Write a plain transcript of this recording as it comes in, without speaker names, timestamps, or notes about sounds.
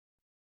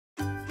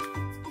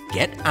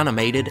Get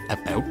animated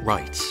about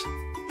rights.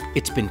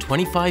 It's been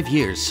 25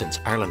 years since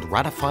Ireland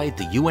ratified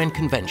the UN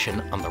Convention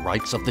on the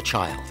Rights of the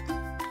Child.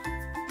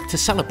 To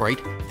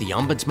celebrate, the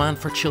Ombudsman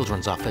for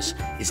Children's Office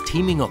is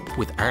teaming up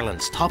with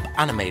Ireland's top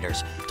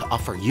animators to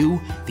offer you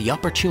the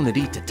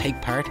opportunity to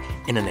take part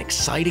in an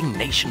exciting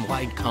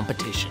nationwide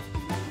competition.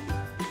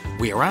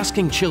 We are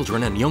asking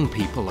children and young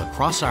people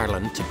across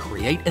Ireland to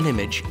create an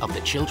image of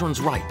the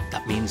children's right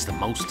that means the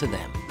most to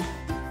them.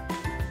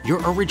 Your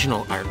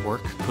original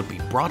artwork could be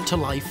brought to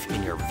life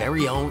in your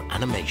very own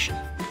animation.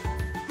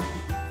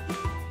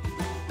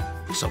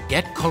 So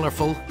get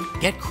colourful,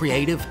 get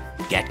creative,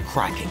 get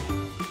cracking.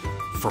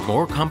 For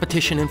more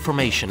competition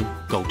information,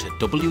 go to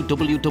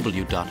www.oco.ie.